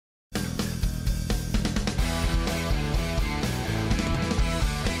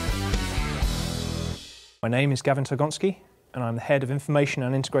My name is Gavin Togonski, and I'm the Head of Information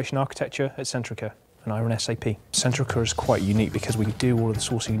and Integration Architecture at Centrica, and I run SAP. Centrica is quite unique because we do all of the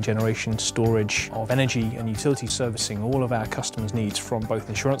sourcing and generation, storage of energy and utility servicing all of our customers' needs, from both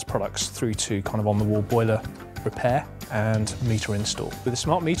insurance products through to kind of on-the-wall boiler repair and meter install. With the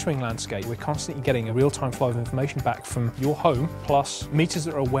smart metering landscape, we're constantly getting a real-time flow of information back from your home, plus meters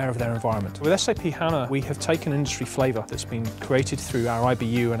that are aware of their environment. With SAP HANA, we have taken industry flavour that's been created through our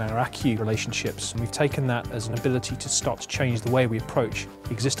IBU and our ACU relationships, and we've taken that as an ability to start to change the way we approach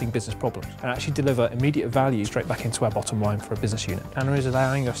existing business problems and actually deliver immediate value straight back into our bottom line for a business unit. HANA is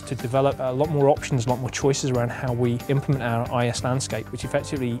allowing us to develop a lot more options, a lot more choices around how we implement our IS landscape, which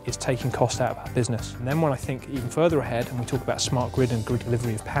effectively is taking cost out of our business. And then when I think even further ahead and we talk about smart grid and grid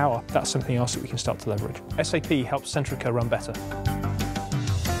delivery of power, that's something else that we can start to leverage. SAP helps Centrica run better.